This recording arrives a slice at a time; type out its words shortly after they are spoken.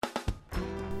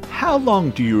How long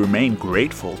do you remain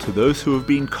grateful to those who have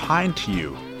been kind to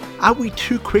you? Are we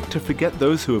too quick to forget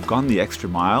those who have gone the extra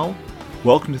mile?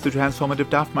 Welcome to the Transformative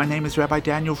Daf. My name is Rabbi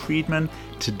Daniel Friedman.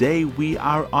 Today we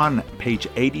are on page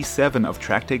 87 of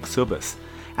Tractate Kesubos,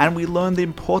 and we learn the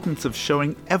importance of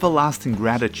showing everlasting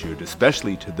gratitude,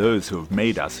 especially to those who have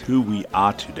made us who we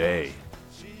are today.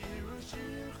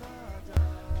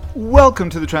 Welcome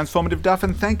to the Transformative Daf,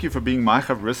 and thank you for being my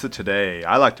Chavrissa today.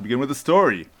 I like to begin with a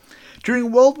story.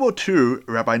 During World War II,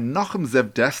 Rabbi Nachum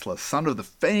Zev Dessler, son of the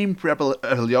famed Rebbe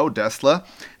Eliyahu Dessler,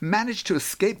 managed to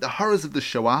escape the horrors of the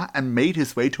Shoah and made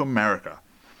his way to America.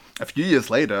 A few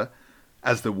years later,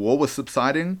 as the war was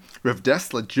subsiding, Rev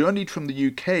Dessler journeyed from the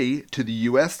UK to the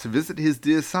US to visit his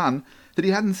dear son that he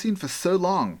hadn't seen for so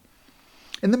long.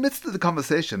 In the midst of the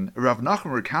conversation, Rav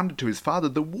Nachum recounted to his father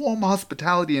the warm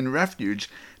hospitality and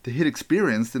refuge that he had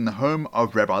experienced in the home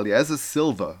of Rabbi Eliezer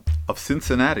Silver of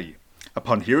Cincinnati.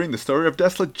 Upon hearing the story, Rav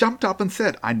Dessler jumped up and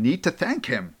said, "I need to thank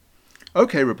him."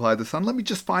 "Okay," replied the son, "let me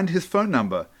just find his phone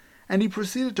number." And he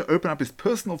proceeded to open up his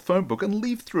personal phone book and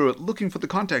leaf through it looking for the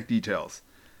contact details.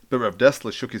 But Rav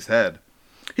Dessler shook his head.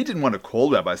 He didn't want to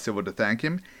call Rabbi Silver to thank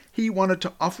him. He wanted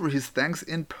to offer his thanks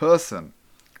in person.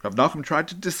 Rav Nachum tried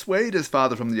to dissuade his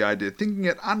father from the idea, thinking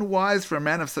it unwise for a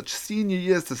man of such senior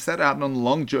years to set out on a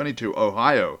long journey to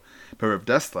Ohio, but Rav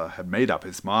Dessler had made up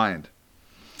his mind.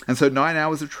 And so 9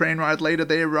 hours of train ride later,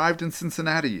 they arrived in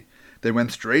Cincinnati. They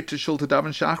went straight to Shul to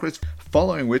daven Shacharis,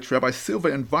 following which Rabbi Silver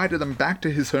invited them back to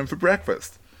his home for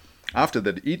breakfast. After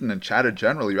they'd eaten and chatted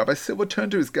generally, Rabbi Silver turned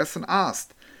to his guests and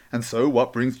asked, "And so,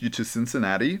 what brings you to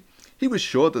Cincinnati?" He was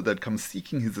sure that they'd come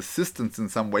seeking his assistance in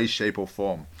some way, shape, or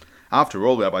form. After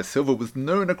all, Rabbi Silver was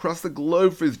known across the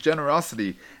globe for his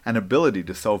generosity and ability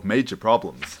to solve major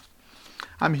problems.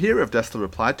 "I'm here," Rav Dessler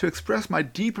replied, "to express my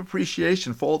deep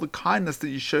appreciation for all the kindness that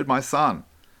you showed my son."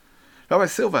 Rabbi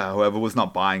Silver, however, was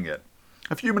not buying it.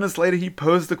 A few minutes later, he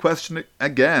posed the question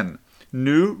again.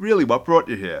 "Nu, really, what brought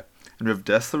you here?" And Rav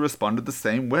Dessler responded the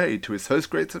same way, to his host's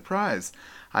great surprise.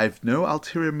 "I have no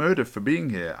ulterior motive for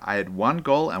being here. I had one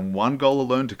goal and one goal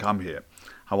alone to come here.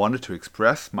 I wanted to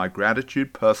express my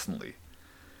gratitude personally."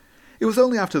 It was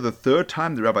only after the third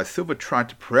time that Rabbi Silver tried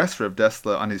to press Rav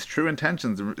Dessler on his true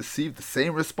intentions and received the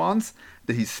same response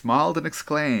that he smiled and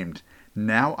exclaimed,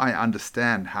 "Now I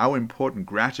understand how important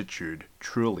gratitude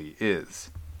truly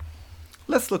is."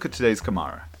 Let's look at today's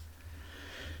Gemara.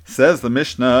 Says the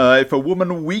Mishnah, if a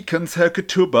woman weakens her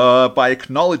ketubah by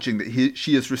acknowledging that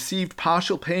she has received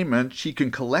partial payment, she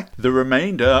can collect the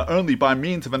remainder only by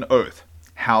means of an oath.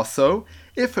 How so?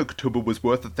 If her ketubah was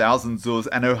worth 1,000 zuz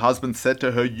and her husband said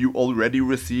to her, "You already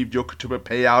received your ketubah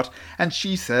payout," and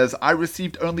she says, "I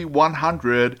received only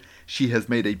 100, she has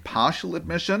made a partial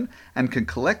admission and can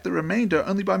collect the remainder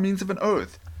only by means of an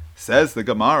oath. Says the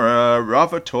Gemara,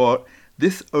 Rava taught,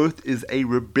 this oath is a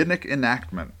rabbinic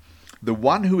enactment. The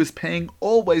one who is paying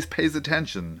always pays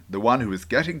attention. The one who is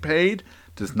getting paid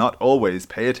does not always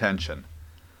pay attention.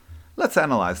 Let's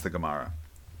analyze the Gemara.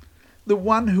 The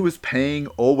one who is paying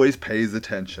always pays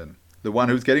attention. The one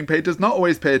who is getting paid does not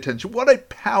always pay attention. What a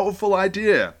powerful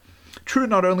idea! True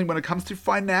not only when it comes to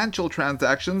financial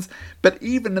transactions, but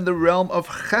even in the realm of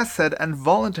chesed and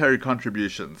voluntary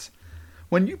contributions.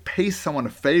 When you pay someone a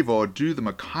favor or do them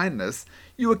a kindness,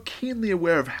 you are keenly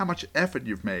aware of how much effort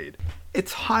you've made.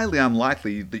 It's highly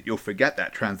unlikely that you'll forget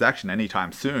that transaction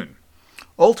anytime soon.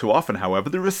 All too often, however,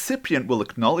 the recipient will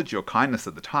acknowledge your kindness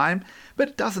at the time, but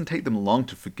it doesn't take them long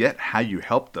to forget how you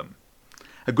helped them.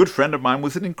 A good friend of mine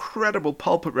was an incredible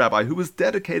pulpit rabbi who was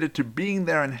dedicated to being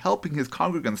there and helping his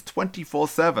congregants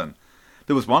 24/7.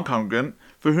 There was one congregant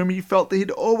for whom he felt that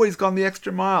he'd always gone the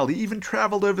extra mile. He even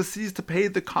traveled overseas to pay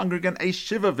the congregant a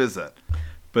shiva visit.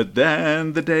 But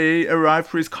then the day arrived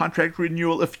for his contract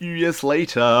renewal a few years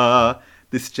later.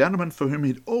 This gentleman for whom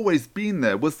he'd always been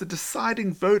there was the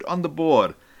deciding vote on the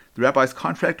board. The rabbi's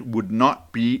contract would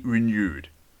not be renewed.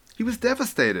 He was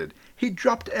devastated. He'd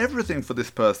dropped everything for this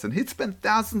person. He'd spent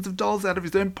thousands of dollars out of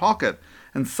his own pocket,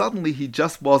 and suddenly he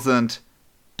just wasn't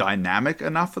dynamic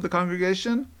enough for the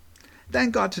congregation.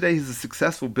 Thank God today he's a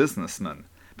successful businessman,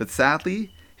 but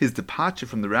sadly, his departure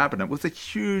from the rabbinate was a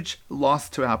huge loss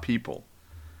to our people.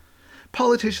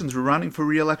 Politicians running for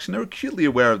re-election are acutely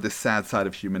aware of this sad side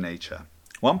of human nature.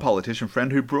 One politician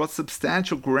friend who brought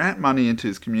substantial grant money into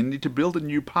his community to build a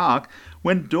new park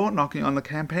went door knocking on the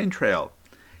campaign trail.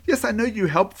 "Yes, I know you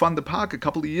helped fund the park a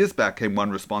couple of years back," came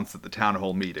one response at the town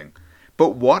hall meeting. "But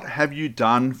what have you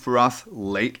done for us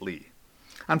lately?"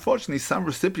 Unfortunately, some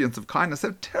recipients of kindness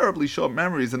have terribly short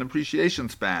memories and appreciation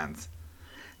spans.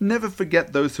 Never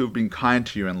forget those who have been kind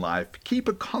to you in life. Keep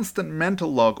a constant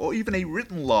mental log or even a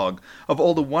written log of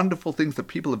all the wonderful things that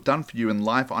people have done for you in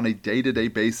life on a day-to-day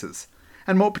basis.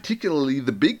 And more particularly,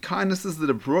 the big kindnesses that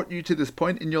have brought you to this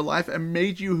point in your life and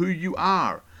made you who you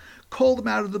are. Call them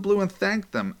out of the blue and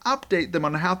thank them. Update them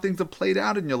on how things have played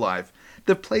out in your life.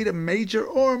 They've played a major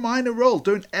or a minor role.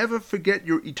 Don't ever forget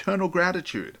your eternal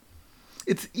gratitude.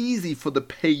 It's easy for the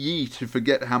payee to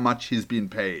forget how much he's been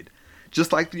paid.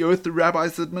 Just like the oath the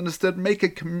rabbis administered, make a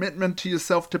commitment to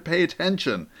yourself to pay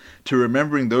attention to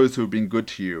remembering those who have been good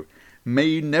to you. May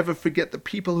you never forget the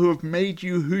people who have made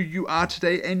you who you are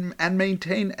today and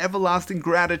maintain everlasting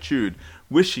gratitude.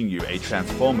 Wishing you a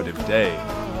transformative day.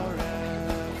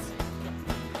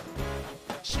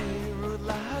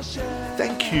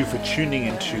 Thank you for tuning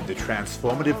into the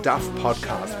Transformative Daf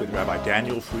podcast with Rabbi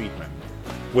Daniel Friedman.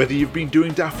 Whether you've been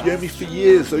doing Daf Yomi for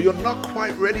years or you're not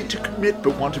quite ready to commit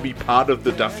but want to be part of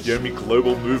the Daf Yomi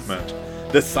global movement,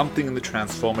 there's something in the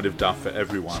Transformative Daf for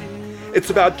everyone. It's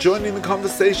about joining the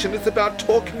conversation. It's about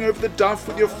talking over the Daf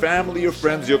with your family, your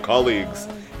friends, your colleagues.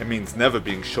 It means never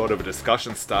being short of a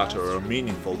discussion starter or a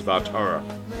meaningful Dvar Torah.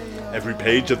 Every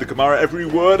page of the Gemara, every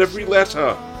word, every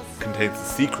letter contains the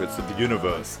secrets of the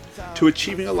universe. To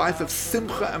achieving a life of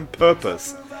simcha and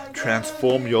purpose,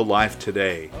 transform your life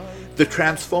today. The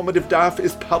Transformative Daf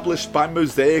is published by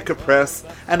Mosaic Press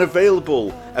and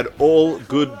available at all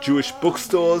good Jewish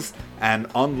bookstores and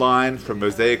online from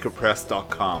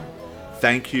mosaicpress.com.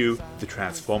 Thank you, the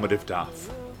Transformative Daf.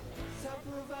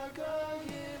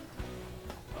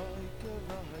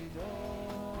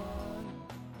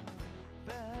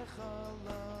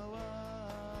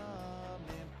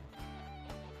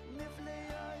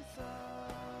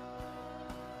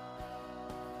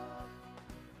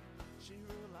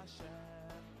 Hashem.